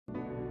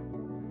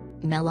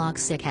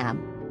Meloxicam.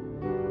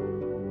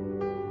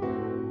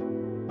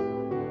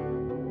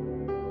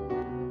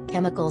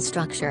 Chemical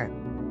structure.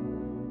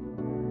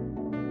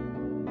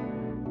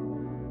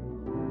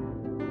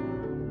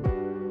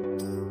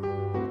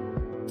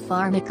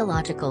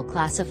 Pharmacological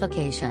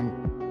classification.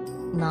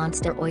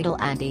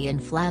 Nonsteroidal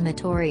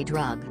anti-inflammatory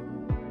drug.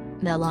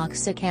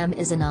 Meloxicam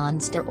is a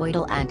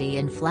nonsteroidal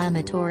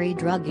anti-inflammatory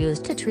drug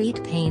used to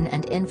treat pain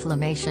and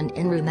inflammation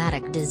in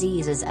rheumatic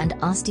diseases and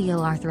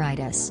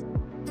osteoarthritis.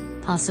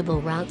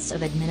 Possible routes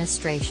of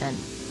administration: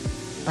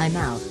 by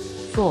mouth,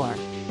 4.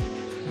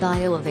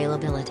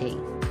 Bioavailability: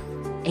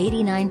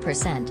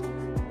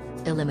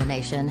 89%.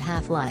 Elimination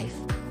half-life: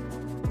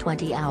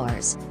 20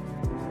 hours.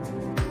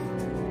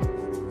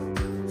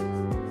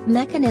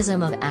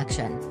 Mechanism of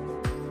action: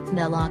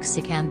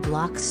 Meloxicam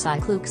blocks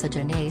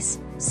cyclooxygenase,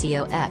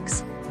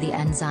 COX, the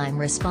enzyme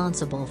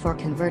responsible for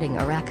converting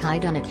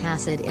arachidonic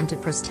acid into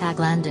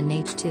prostaglandin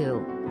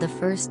H2, the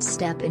first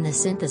step in the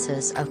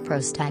synthesis of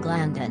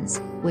prostaglandins,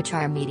 which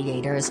are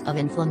mediators of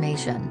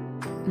inflammation.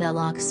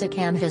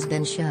 Meloxicam has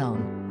been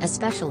shown,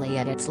 especially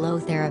at its low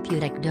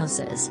therapeutic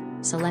doses,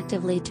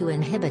 selectively to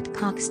inhibit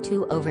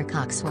COX-2 over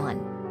COX-1.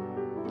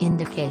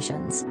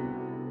 Indications: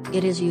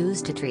 it is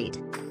used to treat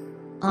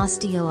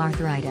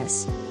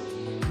osteoarthritis,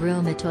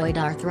 rheumatoid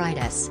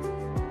arthritis,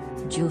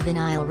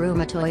 juvenile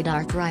rheumatoid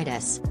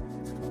arthritis,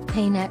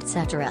 pain,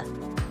 etc.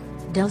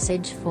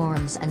 Dosage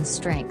forms and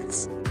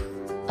strengths: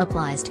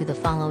 applies to the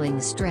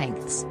following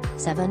strengths: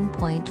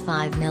 7.5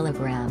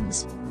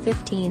 mg,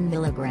 15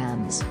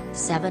 mg,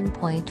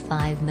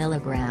 7.5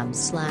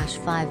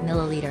 mg/5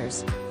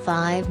 ml,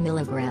 5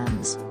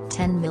 mg,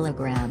 10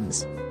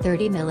 mg,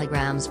 30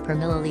 mg per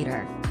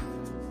milliliter.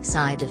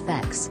 Side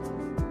effects: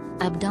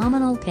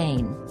 abdominal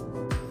pain,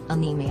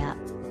 anemia,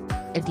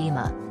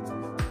 edema,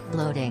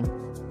 bloating,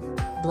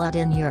 blood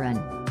in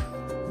urine,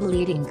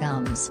 bleeding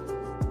gums,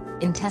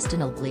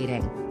 intestinal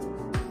bleeding.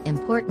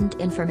 Important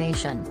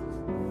information: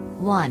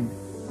 1.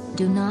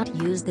 Do not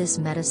use this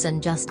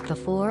medicine just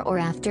before or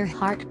after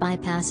heart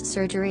bypass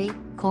surgery,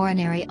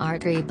 coronary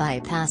artery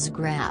bypass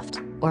graft,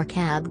 or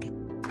CABG.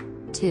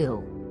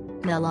 2.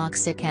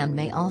 Meloxicam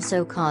may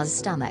also cause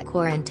stomach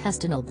or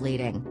intestinal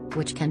bleeding,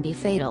 which can be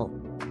fatal.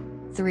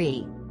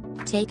 3.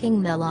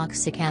 Taking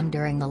Meloxicam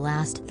during the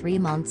last 3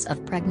 months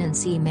of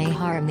pregnancy may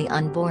harm the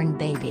unborn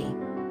baby.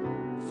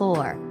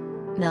 4.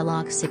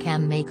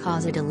 Meloxicam may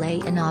cause a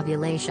delay in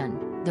ovulation,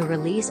 the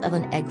release of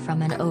an egg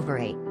from an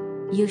ovary.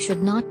 You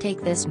should not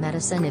take this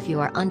medicine if you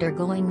are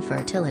undergoing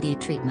fertility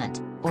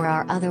treatment, or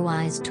are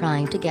otherwise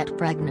trying to get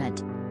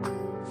pregnant.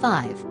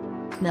 5.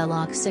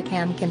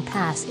 Meloxicam can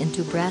pass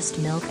into breast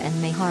milk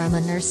and may harm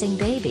a nursing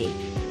baby.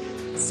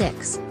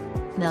 6.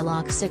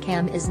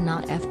 Meloxicam is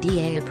not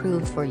FDA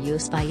approved for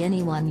use by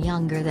anyone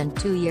younger than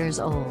 2 years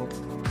old.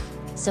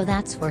 So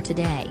that's for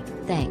today,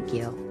 thank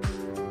you.